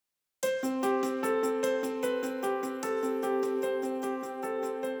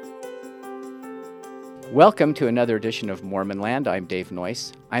Welcome to another edition of Mormonland. I'm Dave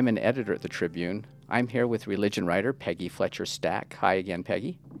Noyce. I'm an editor at the Tribune. I'm here with religion writer Peggy Fletcher Stack. Hi again,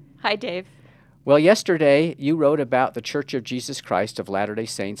 Peggy. Hi, Dave. Well, yesterday you wrote about the Church of Jesus Christ of Latter-day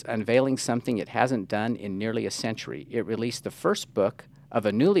Saints unveiling something it hasn't done in nearly a century. It released the first book of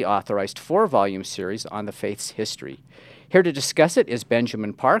a newly authorized 4-volume series on the faith's history. Here to discuss it is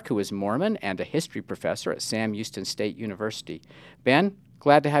Benjamin Park, who is Mormon and a history professor at Sam Houston State University. Ben,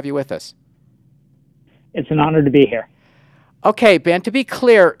 glad to have you with us. It's an honor to be here. Okay, Ben, to be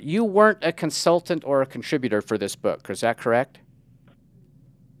clear, you weren't a consultant or a contributor for this book. Is that correct?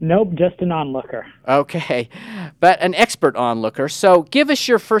 Nope, just an onlooker. Okay, but an expert onlooker. So give us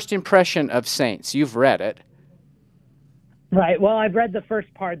your first impression of Saints. You've read it. Right. Well, I've read the first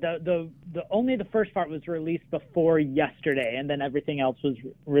part. Only the first part was released before yesterday, and then everything else was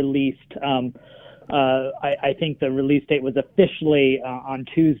released. I think the release date was officially on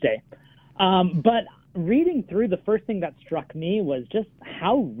Tuesday. But reading through, the first thing that struck me was just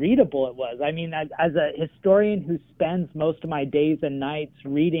how readable it was. I mean, as a historian who spends most of my days and nights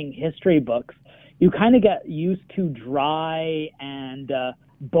reading history books, you kind of get used to dry and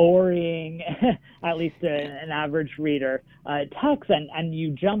boring, at least an average reader, text, and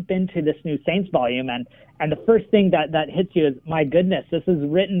you jump into this new Saints volume, and the first thing that hits you is, my goodness, this is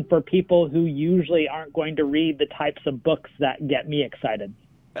written for people who usually aren't going to read the types of books that get me excited.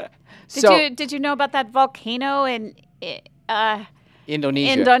 Did you know about that volcano in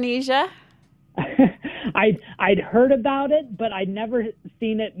Indonesia? I'd heard about it, but I'd never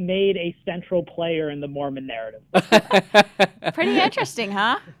seen it made a central player in the Mormon narrative. Pretty interesting,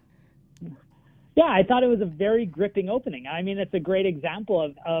 huh? Yeah, I thought it was a very gripping opening. I mean, it's a great example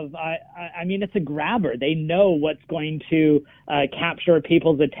of it's a grabber. They know what's going to capture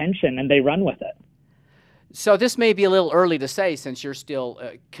people's attention, and they run with it. So this may be a little early to say since you're still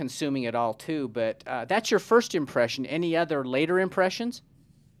consuming it all too, but that's your first impression. Any other later impressions?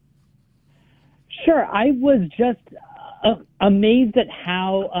 Sure. I was just amazed at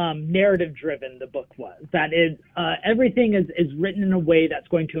how narrative-driven the book was. That is, everything is written in a way that's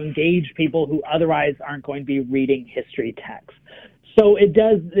going to engage people who otherwise aren't going to be reading history texts. So it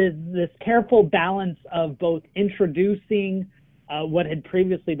does this careful balance of both introducing what had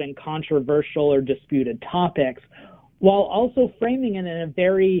previously been controversial or disputed topics, while also framing it in a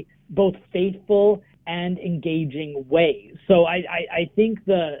very both faithful and engaging way. So I think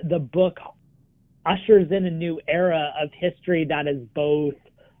the book ushers in a new era of history that is both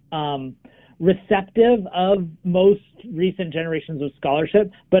receptive of most recent generations of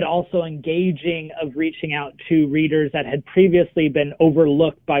scholarship, but also engaging of reaching out to readers that had previously been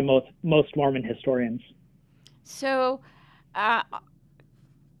overlooked by most Mormon historians. So,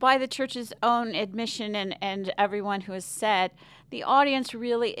 by the church's own admission and everyone who has said, the audience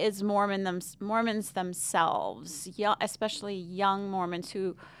really is Mormons themselves, especially young Mormons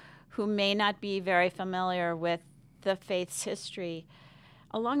who may not be very familiar with the faith's history.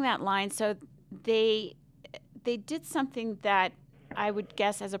 Along that line, so they did something that I would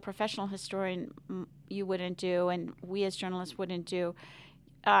guess as a professional historian you wouldn't do, and we as journalists wouldn't do,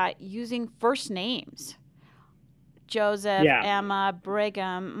 using first names. Joseph, Emma,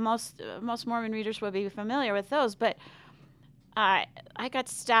 Brigham. Most Mormon readers would be familiar with those, but I got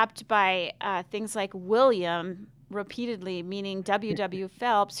stopped by things like William repeatedly, meaning W.W.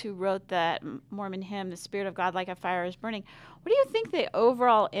 Phelps, who wrote the Mormon hymn, "The Spirit of God Like a Fire is Burning." What do you think the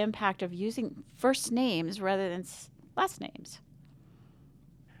overall impact of using first names rather than last names?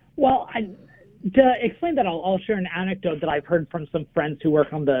 Well, to explain that, I'll share an anecdote that I've heard from some friends who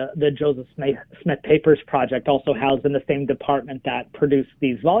work on the Joseph Smith Papers project, also housed in the same department that produced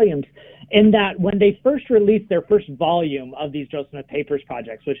these volumes, in that when they first released their first volume of these Joseph Smith Papers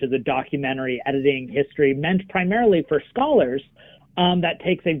projects, which is a documentary editing history meant primarily for scholars that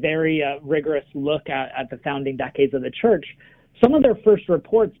takes a very rigorous look at the founding decades of the church, some of their first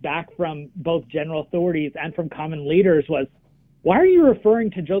reports back from both general authorities and from common leaders was, why are you referring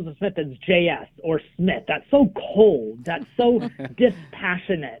to Joseph Smith as J.S. or Smith? That's so cold. That's so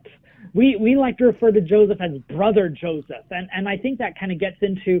dispassionate. We like to refer to Joseph as Brother Joseph. And I think that kind of gets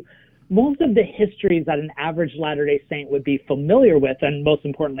into most of the histories that an average Latter-day Saint would be familiar with and most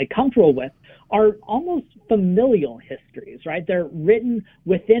importantly comfortable with are almost familial histories, right? They're written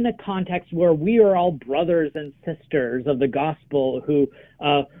within a context where we are all brothers and sisters of the gospel who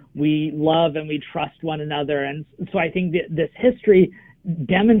we love and we trust one another. And so I think this history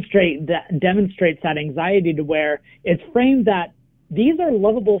demonstrates that anxiety to where it's framed that these are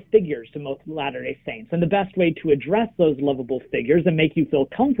lovable figures to most Latter-day Saints. And the best way to address those lovable figures and make you feel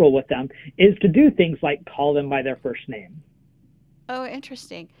comfortable with them is to do things like call them by their first name. Oh,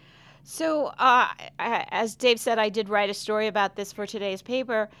 interesting. So, as Dave said, I did write a story about this for today's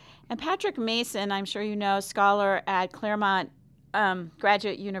paper. And Patrick Mason, I'm sure you know, scholar at Claremont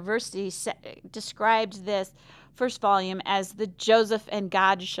Graduate University, described this first volume as the Joseph and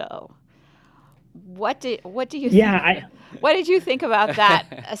God show. What do you think? What did you think about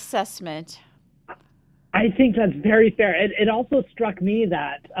that assessment? I think that's very fair. It also struck me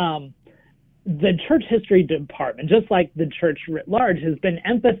that the church history department, just like the church writ large, has been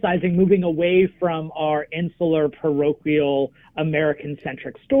emphasizing moving away from our insular, parochial,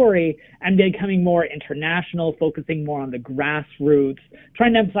 American-centric story and becoming more international, focusing more on the grassroots,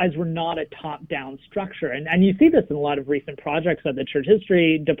 trying to emphasize we're not a top-down structure. And you see this in a lot of recent projects that the church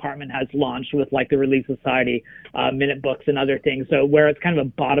history department has launched with, like, the Relief Society, Minute Books, and other things. So where it's kind of a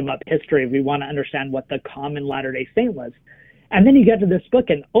bottom-up history, we want to understand what the common Latter-day Saint was. And then you get to this book,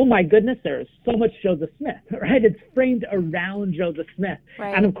 and oh my goodness, there is so much Joseph Smith, right? It's framed around Joseph Smith.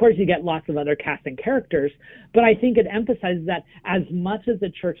 Right. And of course, you get lots of other casting characters. But I think it emphasizes that as much as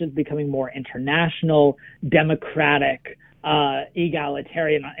the church is becoming more international, democratic,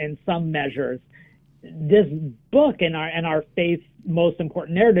 egalitarian in some measures, this book and our faith's most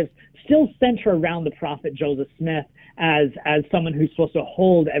important narratives still center around the prophet Joseph Smith as someone who's supposed to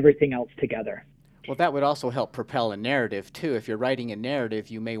hold everything else together. Well, that would also help propel a narrative, too. If you're writing a narrative,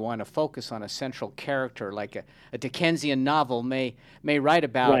 you may want to focus on a central character, like a Dickensian novel may write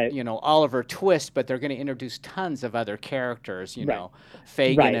about, Right. Oliver Twist, but they're going to introduce tons of other characters, Right.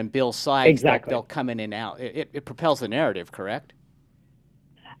 Fagin Right. and Bill Sykes. Exactly. They'll come in and out. It propels the narrative, correct?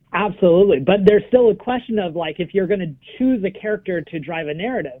 Absolutely. But there's still a question of, like, if you're going to choose a character to drive a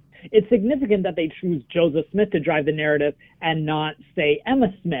narrative, it's significant that they choose Joseph Smith to drive the narrative and not, say,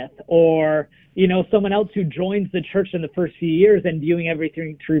 Emma Smith or, someone else who joins the church in the first few years and viewing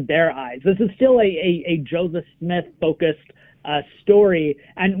everything through their eyes. This is still a Joseph Smith-focused story,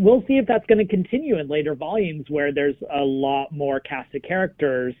 and we'll see if that's going to continue in later volumes where there's a lot more cast of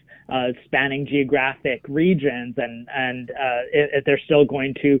characters spanning geographic regions, and if they're still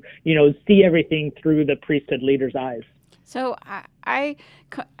going to, see everything through the priesthood leader's eyes. So I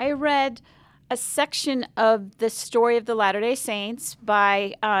read a section of the Story of the Latter-day Saints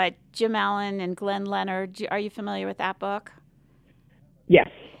by Jim Allen and Glenn Leonard. Are you familiar with that book? Yes.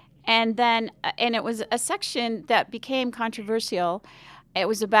 And then, and it was a section that became controversial. It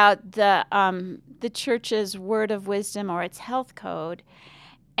was about the church's word of wisdom or its health code,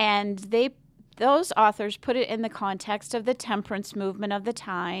 and those authors put it in the context of the temperance movement of the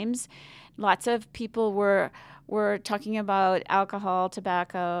times. Lots of people were talking about alcohol,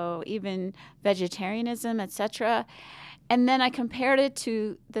 tobacco, even vegetarianism, etc. And then I compared it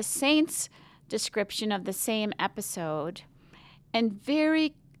to the saints' description of the same episode, and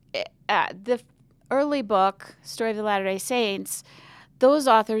the early book, Story of the Latter-day Saints, those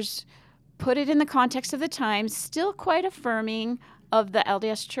authors put it in the context of the times, still quite affirming of the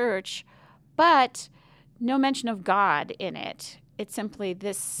LDS Church, but no mention of God in it. It's simply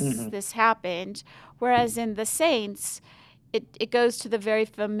this happened. Whereas in the Saints, it goes to the very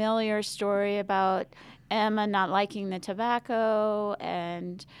familiar story about Emma not liking the tobacco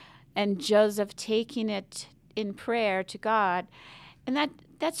and Joseph taking it in prayer to God. And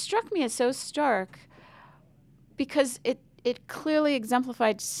that struck me as so stark because it clearly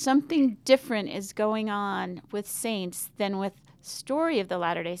exemplified something different is going on with saints than with Story of the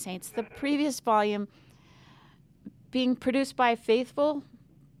Latter-day Saints. The previous volume being produced by faithful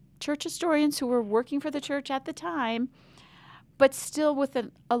church historians who were working for the church at the time, but still with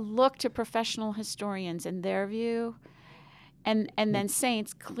a look to professional historians in their view. And then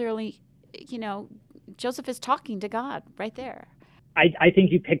saints, clearly, Joseph is talking to God right there. I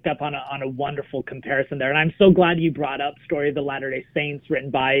think you picked up on a wonderful comparison there. And I'm so glad you brought up Story of the Latter-day Saints,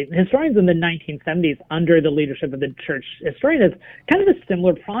 written by historians in the 1970s under the leadership of the church historian. It's kind of a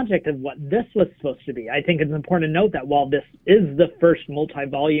similar project of what this was supposed to be. I think it's important to note that while this is the first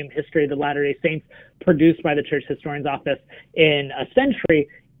multi-volume History of the Latter-day Saints produced by the church historian's office in a century,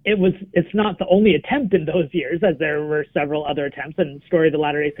 it's not the only attempt in those years, as there were several other attempts, and Story of the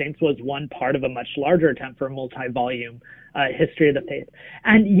Latter-day Saints was one part of a much larger attempt for a multi-volume history of the faith.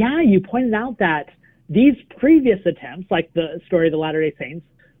 And yeah, you pointed out that these previous attempts, like the Story of the Latter-day Saints,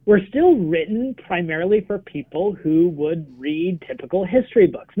 were still written primarily for people who would read typical history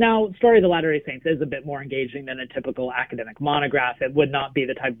books. Now, Story of the Latter-day Saints is a bit more engaging than a typical academic monograph. It would not be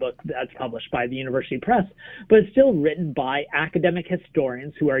the type of book that's published by the university press, but it's still written by academic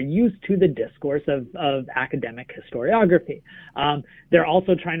historians who are used to the discourse of academic historiography. They're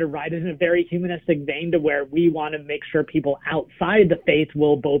also trying to write it in a very humanistic vein to where we want to make sure people outside the faith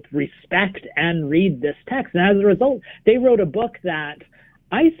will both respect and read this text. And as a result, they wrote a book that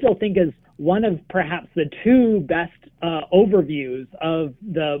I still think is one of perhaps the two best overviews of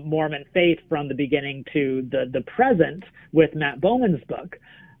the Mormon faith from the beginning to the present with Matt Bowman's book,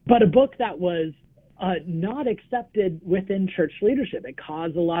 but a book that was not accepted within church leadership. It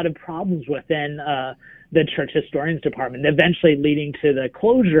caused a lot of problems within the church historians department, eventually leading to the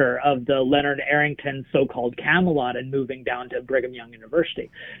closure of the Leonard Arrington so-called Camelot and moving down to Brigham Young University.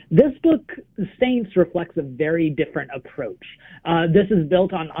 This book, Saints, reflects a very different approach. This is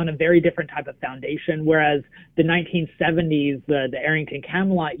built on a very different type of foundation, whereas the 1970s, the Arrington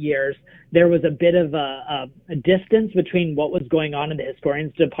Camelot years, there was a bit of a distance between what was going on in the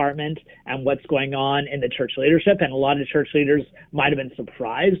historians department and what's going on in the church leadership. And a lot of church leaders might have been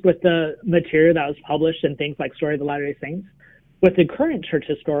surprised with the material that was published in things like Story of the Latter-day Saints. With the current church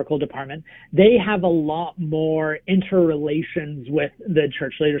historical department, they have a lot more interrelations with the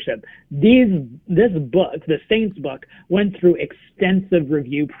church leadership. This book, the Saints book, went through extensive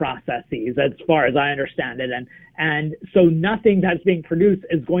review processes as far as I understand it. And so nothing that's being produced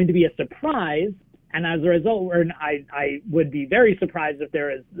is going to be a surprise. And as a result, I would be very surprised if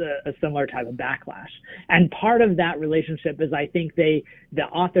there is a similar type of backlash. And part of that relationship is, I think the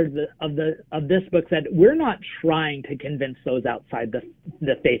authors of this book said, we're not trying to convince those outside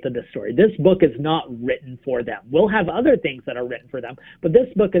the faith of this story. This book is not written for them. We'll have other things that are written for them, but this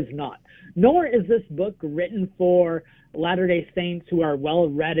book is not. Nor is this book written for Latter-day Saints who are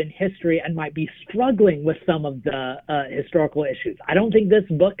well-read in history and might be struggling with some of the historical issues. I don't think this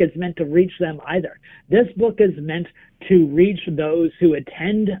book is meant to reach them either. This book is meant to reach those who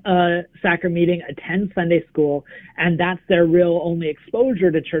attend sacrament meeting, attend Sunday school, and that's their real only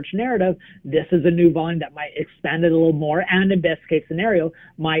exposure to church narrative. This is a new volume that might expand it a little more, and in best case scenario,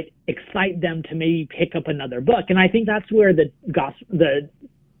 might excite them to maybe pick up another book. And I think that's where the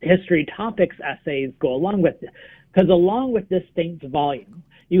history topics essays go along with it. Because along with this Saints volume,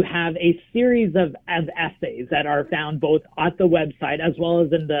 you have a series of essays that are found both at the website as well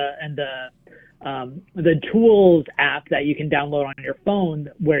as in the Tools app that you can download on your phone,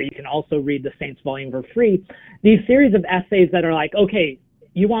 where you can also read the Saints volume for free. These series of essays that are like, okay,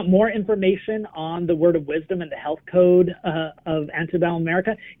 you want more information on the Word of Wisdom and the Health Code of Antebellum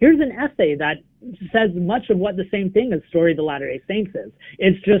America? Here's an essay that says much of what the same thing as Story of the Latter-day Saints is.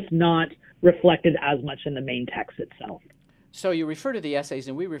 It's just not reflected as much in the main text itself. So you refer to the essays,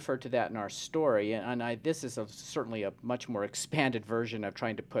 and we refer to that in our story, and this is certainly a much more expanded version of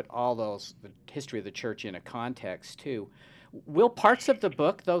trying to put all the history of the church in a context, too. Will parts of the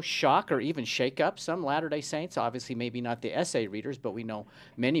book, though, shock or even shake up some Latter-day Saints? Obviously, maybe not the essay readers, but we know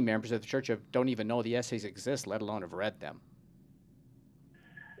many members of the church don't even know the essays exist, let alone have read them.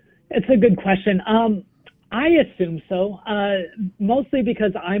 It's a good question. I assume so, mostly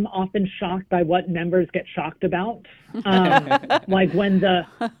because I'm often shocked by what members get shocked about. Like when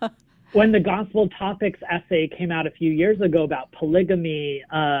the Gospel Topics essay came out a few years ago about polygamy,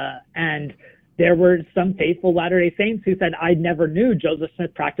 and there were some faithful Latter-day Saints who said, I never knew Joseph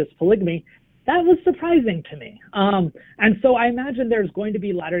Smith practiced polygamy. That was surprising to me. And so I imagine there's going to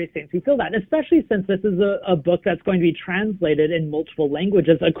be Latter-day Saints who feel that, especially since this is a book that's going to be translated in multiple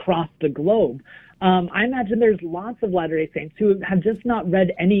languages across the globe. I imagine there's lots of Latter-day Saints who have just not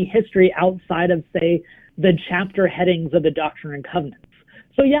read any history outside of, say, the chapter headings of the Doctrine and Covenants.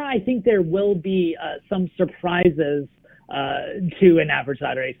 So, yeah, I think there will be some surprises to an average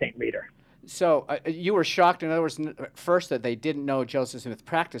Latter-day Saint reader. So you were shocked, in other words, first that they didn't know Joseph Smith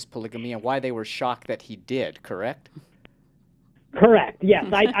practiced polygamy, and why they were shocked that he did, correct? Correct, yes.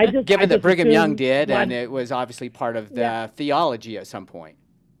 I just Given that Brigham Young did, one, and it was obviously part of the theology at some point.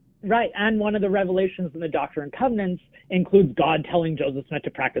 Right, and one of the revelations in the Doctrine and Covenants includes God telling Joseph Smith to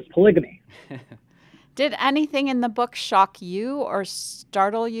practice polygamy. Did anything in the book shock you or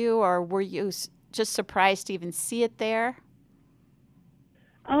startle you, or were you just surprised to even see it there?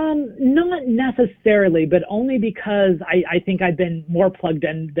 Not necessarily, but only because I think I've been more plugged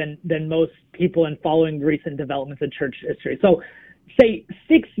in than most people in following recent developments in church history. So, say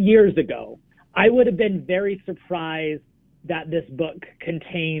 6 years ago, I would have been very surprised that this book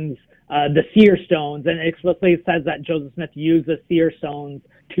contains the seer stones, and it explicitly says that Joseph Smith used the seer stones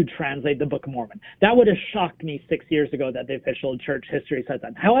to translate the Book of Mormon. That would have shocked me 6 years ago that the official church history says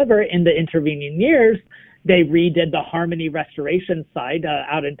that. However, in the intervening years, they redid the Harmony Restoration site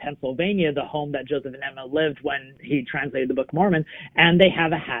out in Pennsylvania, the home that Joseph and Emma lived when he translated the Book of Mormon, and they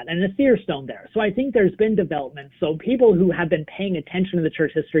have a hat and a seer stone there. So I think there's been development. So people who have been paying attention to the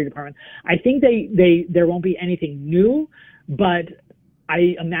church history department, I think there won't be anything new, but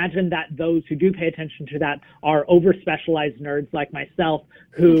I imagine that those who do pay attention to that are over-specialized nerds like myself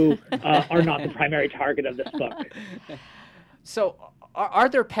who are not the primary target of this book. So, are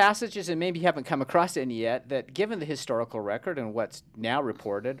there passages, and maybe you haven't come across any yet, that, given the historical record and what's now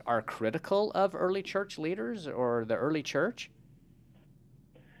reported, are critical of early church leaders or the early church?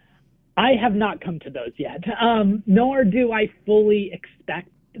 I have not come to those yet, nor do I fully expect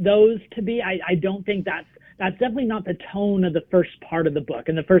those to be. I don't think that's definitely not the tone of the first part of the book,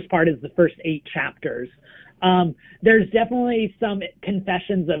 and the first part is the first 8 chapters. There's definitely some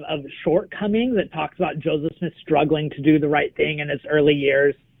confessions of shortcomings. It talks about Joseph Smith struggling to do the right thing in his early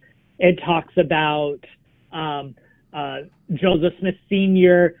years. It talks about Joseph Smith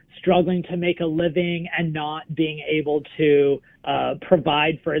Sr. struggling to make a living and not being able to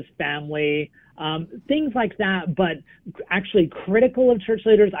provide for his family, things like that. But actually critical of church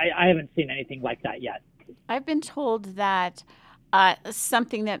leaders, I haven't seen anything like that yet. I've been told that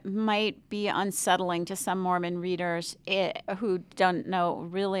something that might be unsettling to some Mormon readers who don't know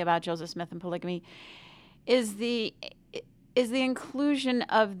really about Joseph Smith and polygamy is the inclusion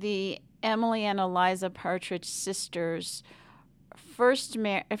of the Emily and Eliza Partridge sisters first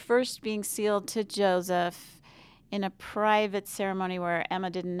being sealed to Joseph in a private ceremony where Emma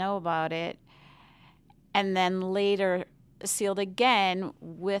didn't know about it, and then later sealed again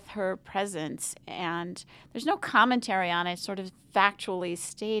with her presence. And there's no commentary on it, sort of factually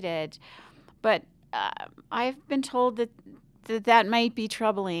stated, but I've been told that might be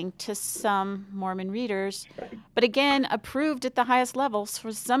troubling to some Mormon readers. Right. But again, approved at the highest levels,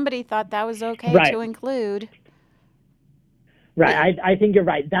 for somebody thought that was okay Right. to include. Right. I think you're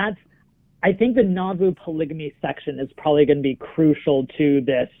right. I think the Nauvoo polygamy section is probably going to be crucial to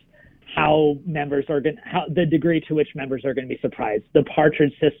this, how the degree to which members are going to be surprised, the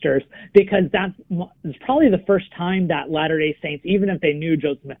Partridge sisters, because it's probably the first time that Latter-day Saints, even if they knew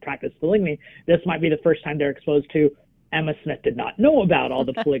Joseph Smith practiced polygamy, this might be the first time they're exposed to Emma Smith did not know about all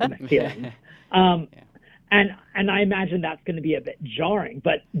the polygamous feelings. And I imagine that's going to be a bit jarring,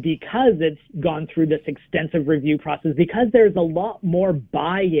 but because it's gone through this extensive review process, because there's a lot more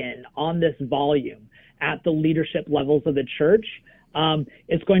buy-in on this volume at the leadership levels of the church,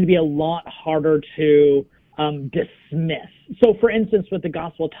 it's going to be a lot harder to dismiss. So, for instance, with the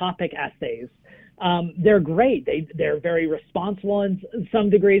gospel topic essays, they're great. They're very responsible in some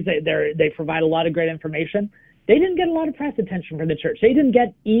degrees. They provide a lot of great information. They didn't get a lot of press attention from the church. They didn't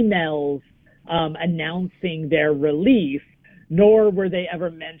get emails announcing their release, nor were they ever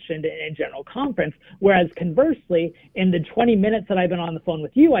mentioned in general conference. Whereas conversely, in the 20 minutes that I've been on the phone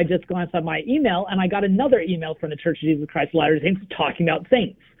with you, I just glanced at my email and I got another email from the Church of Jesus Christ of Latter-day Saints talking about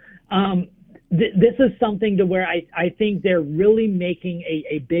saints. This is something to where I think they're really making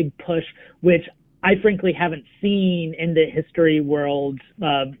a big push, which I frankly haven't seen in the history world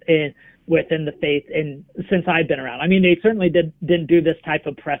within the faith since I've been around. I mean, they certainly didn't do this type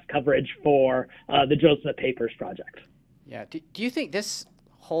of press coverage for the Joseph Smith Papers project. Yeah. Do you think this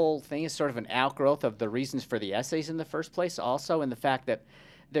whole thing is sort of an outgrowth of the reasons for the essays in the first place, also in the fact that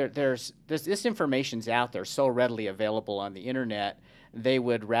there's this information's out there so readily available on the internet, they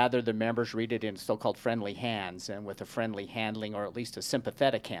would rather the members read it in so-called friendly hands and with a friendly handling, or at least a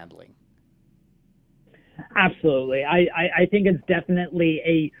sympathetic handling? Absolutely. I think it's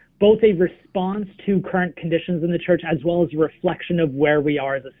definitely both a response to current conditions in the church as well as a reflection of where we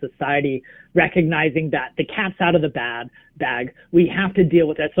are as a society, recognizing that the cat's out of the bag. We have to deal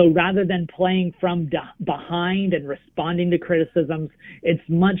with it. So rather than playing from behind and responding to criticisms, it's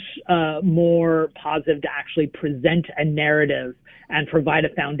much more positive to actually present a narrative and provide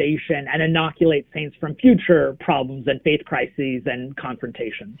a foundation and inoculate saints from future problems and faith crises and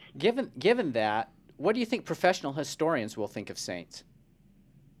confrontations. Given that, what do you think professional historians will think of saints?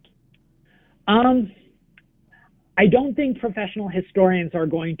 I don't think professional historians are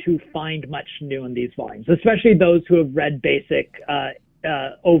going to find much new in these volumes, especially those who have read basic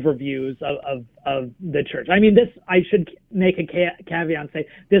overviews of the church. I mean, I should make a caveat and say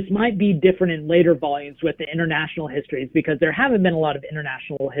this might be different in later volumes with the international histories, because there haven't been a lot of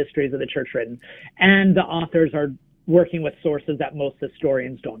international histories of the church written, and the authors are working with sources that most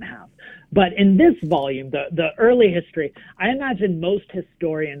historians don't have. But in this volume, the early history, I imagine most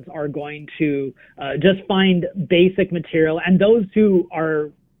historians are going to just find basic material, and those who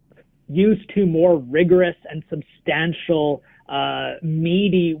are used to more rigorous and substantial,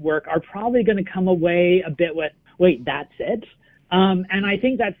 meaty work are probably going to come away a bit with, wait, that's it? And I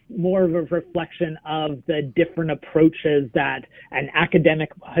think that's more of a reflection of the different approaches that an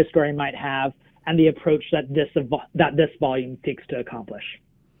academic historian might have, and the approach that this volume seeks to accomplish.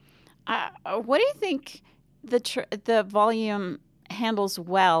 What do you think the volume handles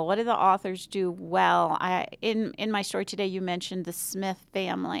well? What do the authors do well? In my story today, you mentioned the Smith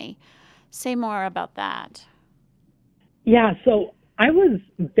family. Say more about that. Yeah, so I was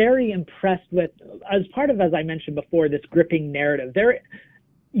very impressed with, as part of, as I mentioned before, this gripping narrative.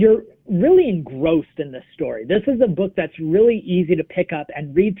 You're really engrossed in this story. This is a book that's really easy to pick up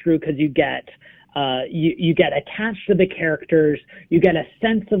and read through because you get attached to the characters, you get a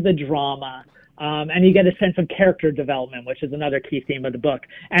sense of the drama, and you get a sense of character development, which is another key theme of the book.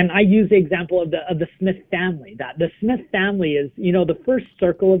 And I use the example of the Smith family. That the Smith family is, the first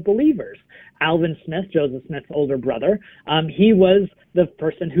circle of believers. Alvin Smith, Joseph Smith's older brother, he was the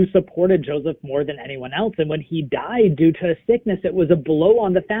person who supported Joseph more than anyone else. And when he died due to a sickness, it was a blow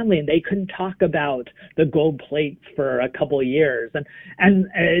on the family, and they couldn't talk about the gold plates for a couple of years. And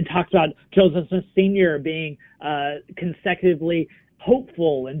it talks about Joseph Smith Sr. being consecutively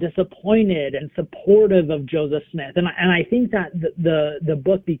hopeful and disappointed and supportive of Joseph Smith. And I think that the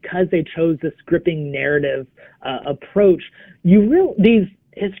book, because they chose this gripping narrative approach, these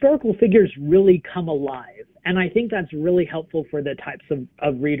historical figures really come alive. And I think that's really helpful for the types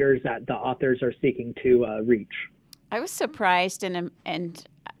of readers that the authors are seeking to reach. I was surprised, and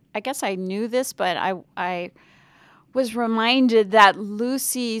I guess I knew this, but I was reminded that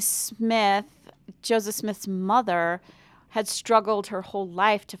Lucy Smith, Joseph Smith's mother, had struggled her whole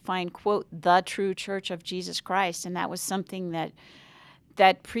life to find, quote, the true Church of Jesus Christ. And that was something that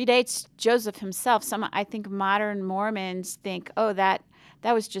predates Joseph himself. I think modern Mormons think, oh, that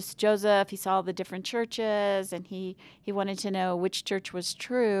was just Joseph. He saw the different churches, and he wanted to know which church was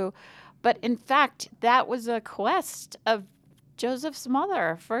true. But in fact, that was a quest of Joseph's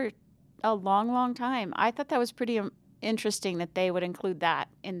mother for a long, long time. I thought that was pretty interesting that they would include that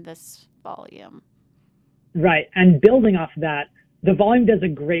in this volume. Right. And building off of that, the volume does a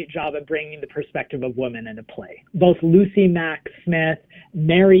great job at bringing the perspective of women into play. Both Lucy Mack Smith,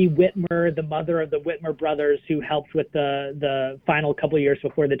 Mary Whitmer, the mother of the Whitmer brothers who helped with the final couple of years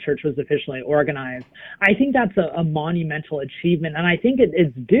before the church was officially organized. I think that's a monumental achievement. And I think it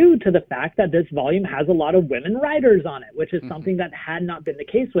is due to the fact that this volume has a lot of women writers on it, which is something that had not been the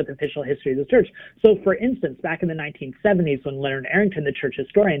case with official history of the church. So for instance, back in the 1970s, when Leonard Arrington, the church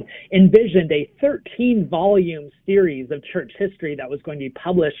historian, envisioned a 13-volume series of church history that was going to be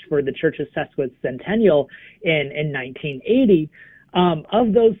published for the church's sesquicentennial in 1980.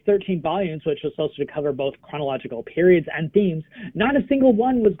 Of those 13 volumes, which was supposed to cover both chronological periods and themes, not a single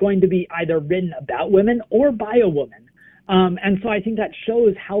one was going to be either written about women or by a woman. And so I think that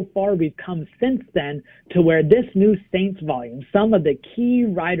shows how far we've come since then, to where this new Saints volume, some of the key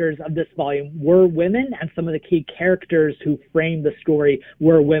writers of this volume were women, and some of the key characters who framed the story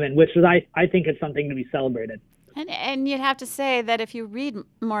were women, which is, I think, is something to be celebrated. And you'd have to say that if you read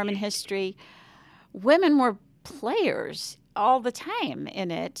Mormon history, women were players all the time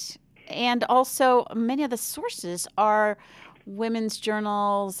in it. And also many of the sources are women's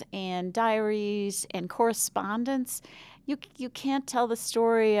journals and diaries and correspondence. You can't tell the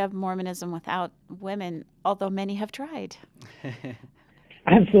story of Mormonism without women, although many have tried.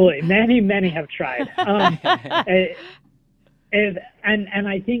 Absolutely. Many have tried. And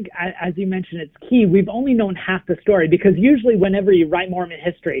I think, as you mentioned, it's key. We've only known half the story, because usually whenever you write Mormon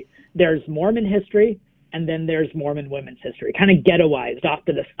history, there's Mormon history and then there's Mormon women's history, kind of ghettoized off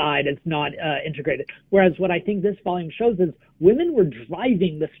to the side. It's not integrated. Whereas what I think this volume shows is women were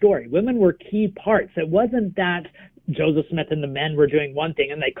driving the story. Women were key parts. It wasn't that Joseph Smith and the men were doing one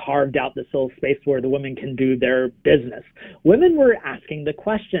thing and they carved out this little space where the women can do their business. Women were asking the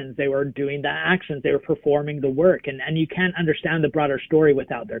questions. They were doing the actions. They were performing the work. And you can't understand the broader story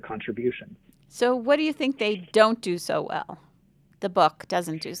without their contribution. So what do you think they don't do so well? The book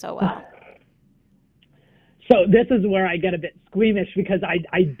doesn't do so well. So this is where I get a bit squeamish, because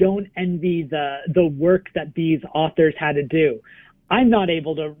I don't envy the work that these authors had to do. I'm not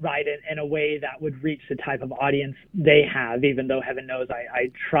able to write it in a way that would reach the type of audience they have, even though heaven knows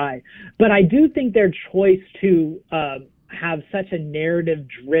I try. But I do think their choice to have such a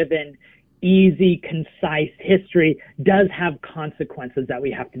narrative-driven, easy, concise history does have consequences that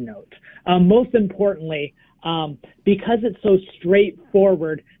we have to note. Most importantly, because it's so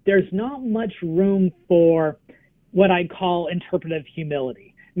straightforward, there's not much room for what I call interpretive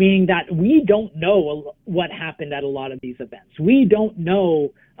humility, meaning that we don't know what happened at a lot of these events. We don't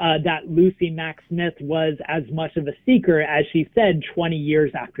know that Lucy Mack Smith was as much of a seeker as she said 20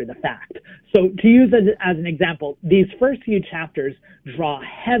 years after the fact. So to use it as an example, these first few chapters draw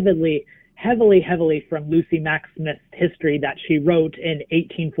heavily from Lucy Mack Smith's history that she wrote in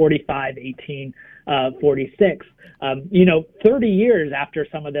 1845, 1846, 30 years after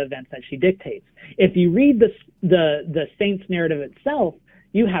some of the events that she dictates. If you read the Saints narrative itself,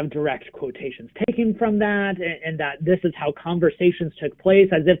 you have direct quotations taken from that, and that this is how conversations took place,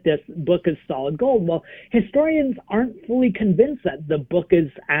 as if this book is solid gold. Well, historians aren't fully convinced that the book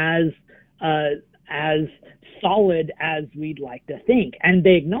is as solid as we'd like to think. And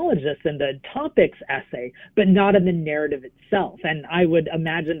they acknowledge this in the topics essay, but not in the narrative itself. And I would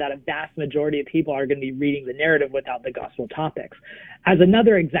imagine that a vast majority of people are going to be reading the narrative without the gospel topics. As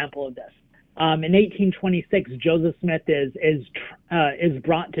another example of this, in 1826, Joseph Smith is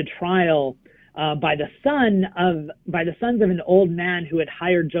brought to trial by the sons of an old man who had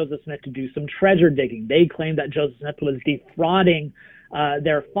hired Joseph Smith to do some treasure digging. They claimed that Joseph Smith was defrauding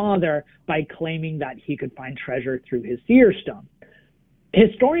their father by claiming that he could find treasure through his seer stone.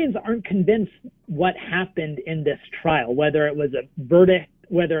 Historians aren't convinced what happened in this trial, whether it was a verdict,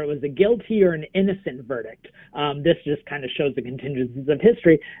 whether it was a guilty or an innocent verdict. This just kind of shows the contingencies of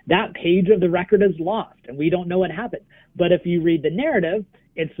history. That page of the record is lost, and we don't know what happened. But if you read the narrative,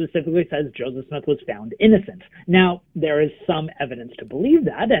 it specifically says Joseph Smith was found innocent. Now, there is some evidence to believe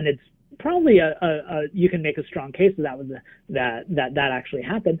that, and it's probably you can make a strong case that actually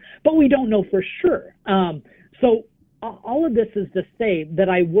happened, but we don't know for sure. So all of this is to say that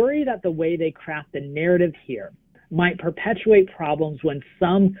I worry that the way they craft the narrative here might perpetuate problems when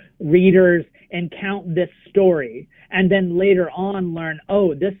some readers encounter this story and then later on learn,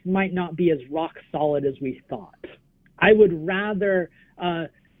 oh, this might not be as rock solid as we thought. I would rather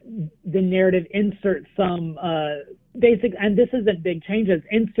the narrative insert some basic, and this isn't big changes,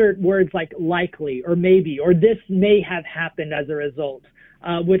 insert words like likely or maybe or this may have happened as a result,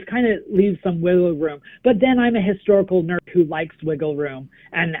 which kind of leaves some wiggle room. But then I'm a historical nerd who likes wiggle room,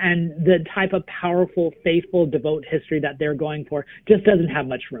 and the type of powerful, faithful, devout history that they're going for just doesn't have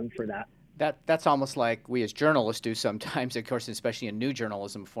much room for that. That's almost like we as journalists do sometimes, of course, especially in new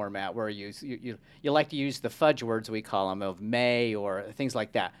journalism format, where you like to use the fudge words, we call them, of may or things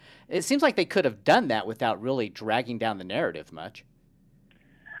like that. It seems like they could have done that without really dragging down the narrative much.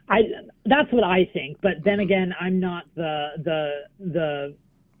 That's what I think, but then again, I'm not the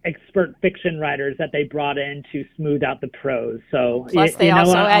expert fiction writers that they brought in to smooth out the prose. So plus they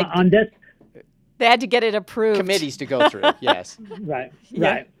also had, on this, they had to get it approved. Committees to go through. Yes. Right. Yeah.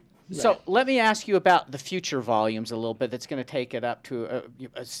 Right. So let me ask you about the future volumes a little bit. That's going to take it up to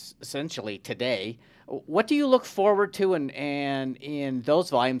essentially today. What do you look forward to and in those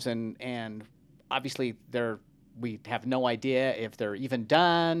volumes? And obviously we have no idea if they're even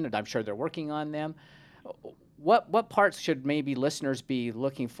done, and I'm sure they're working on them. What parts should maybe listeners be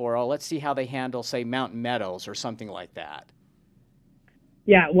looking for? Oh, let's see how they handle, say, Mountain Meadows or something like that.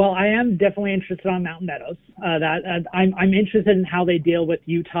 Yeah, well, I am definitely interested on Mountain Meadows. I'm interested in how they deal with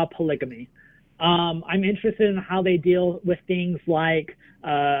Utah polygamy. I'm interested in how they deal with things like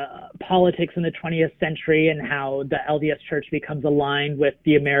politics in the 20th century and how the LDS Church becomes aligned with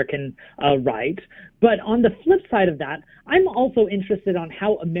the American right. But on the flip side of that, I'm also interested on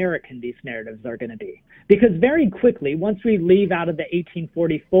how American these narratives are going to be. Because very quickly, once we leave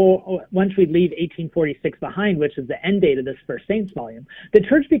 1846 behind, which is the end date of this First Saints volume, the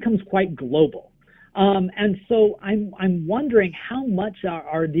church becomes quite global. And so I'm wondering how much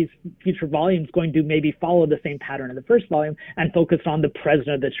are these future volumes going to maybe follow the same pattern of the first volume and focus on the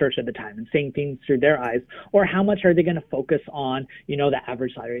president of the church at the time and seeing things through their eyes, or how much are they going to focus on, the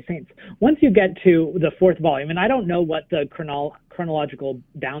average Latter-day Saints? Once you get to the fourth volume, and I don't know what the chronological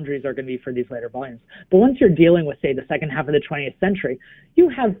boundaries are going to be for these later volumes, but once you're dealing with, say, the second half of the 20th century, you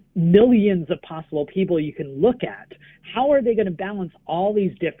have millions of possible people you can look at. How are they going to balance all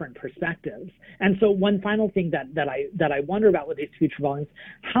these different perspectives? And so one final thing that I wonder about with these future volumes,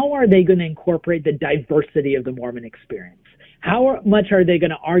 how are they going to incorporate the diversity of the Mormon experience? How much are they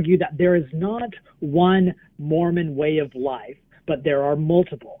going to argue that there is not one Mormon way of life, but there are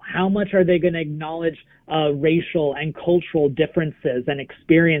multiple? How much are they going to acknowledge racial and cultural differences and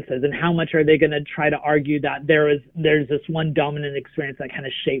experiences? And how much are they going to try to argue that there's this one dominant experience that kind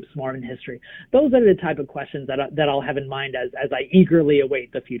of shapes Mormon history? Those are the type of questions that I'll have in mind as I eagerly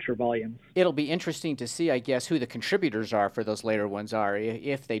await the future volumes. It'll be interesting to see, I guess, who the contributors are for those later ones are.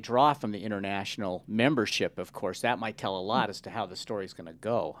 If they draw from the international membership, of course, that might tell a lot as to how the story's going to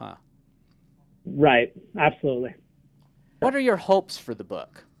go, huh? Right. Absolutely. What are your hopes for the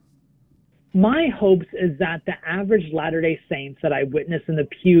book? My hopes is that the average Latter-day Saints that I witness in the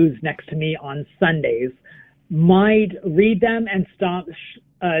pews next to me on Sundays might read them and stop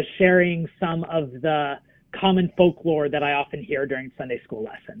sharing some of the common folklore that I often hear during Sunday school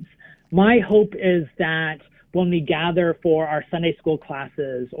lessons. My hope is that when we gather for our Sunday school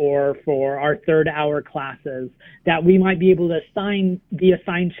classes or for our third hour classes, that we might be able to be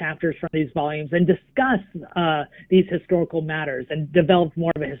assigned chapters from these volumes and discuss these historical matters and develop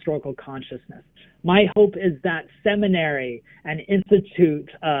more of a historical consciousness. My hope is that seminary and institute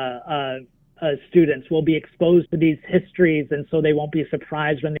students will be exposed to these histories, and so they won't be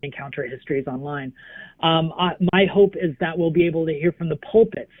surprised when they encounter histories online. My hope is that we'll be able to hear from the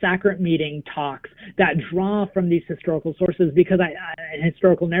pulpit, sacrament meeting talks that draw from these historical sources and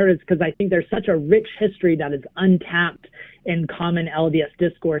historical narratives, because I think there's such a rich history that is untapped in common LDS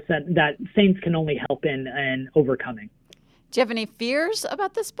discourse that saints can only help in overcoming. Do you have any fears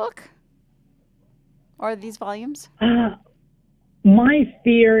about this book or these volumes? My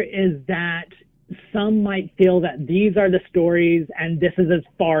fear is that some might feel that these are the stories and this is as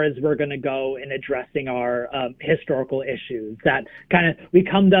far as we're going to go in addressing our historical issues, that kind of we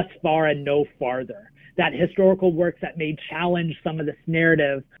come thus far and no farther, that historical works that may challenge some of this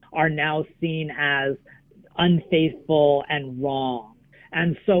narrative are now seen as unfaithful and wrong.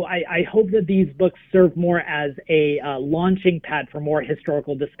 And so I hope that these books serve more as a launching pad for more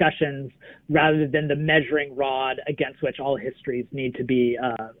historical discussions rather than the measuring rod against which all histories need to be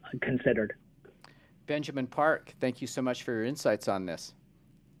considered. Benjamin Park, thank you so much for your insights on this.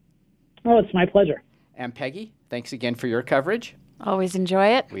 Oh, it's my pleasure. And Peggy, thanks again for your coverage. Always enjoy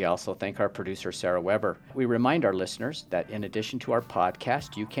it. We also thank our producer, Sarah Weber. We remind our listeners that in addition to our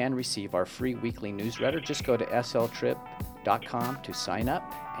podcast, you can receive our free weekly newsletter. Just go to sltrip.com to sign up,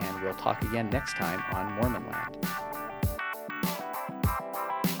 and we'll talk again next time on Mormon Land.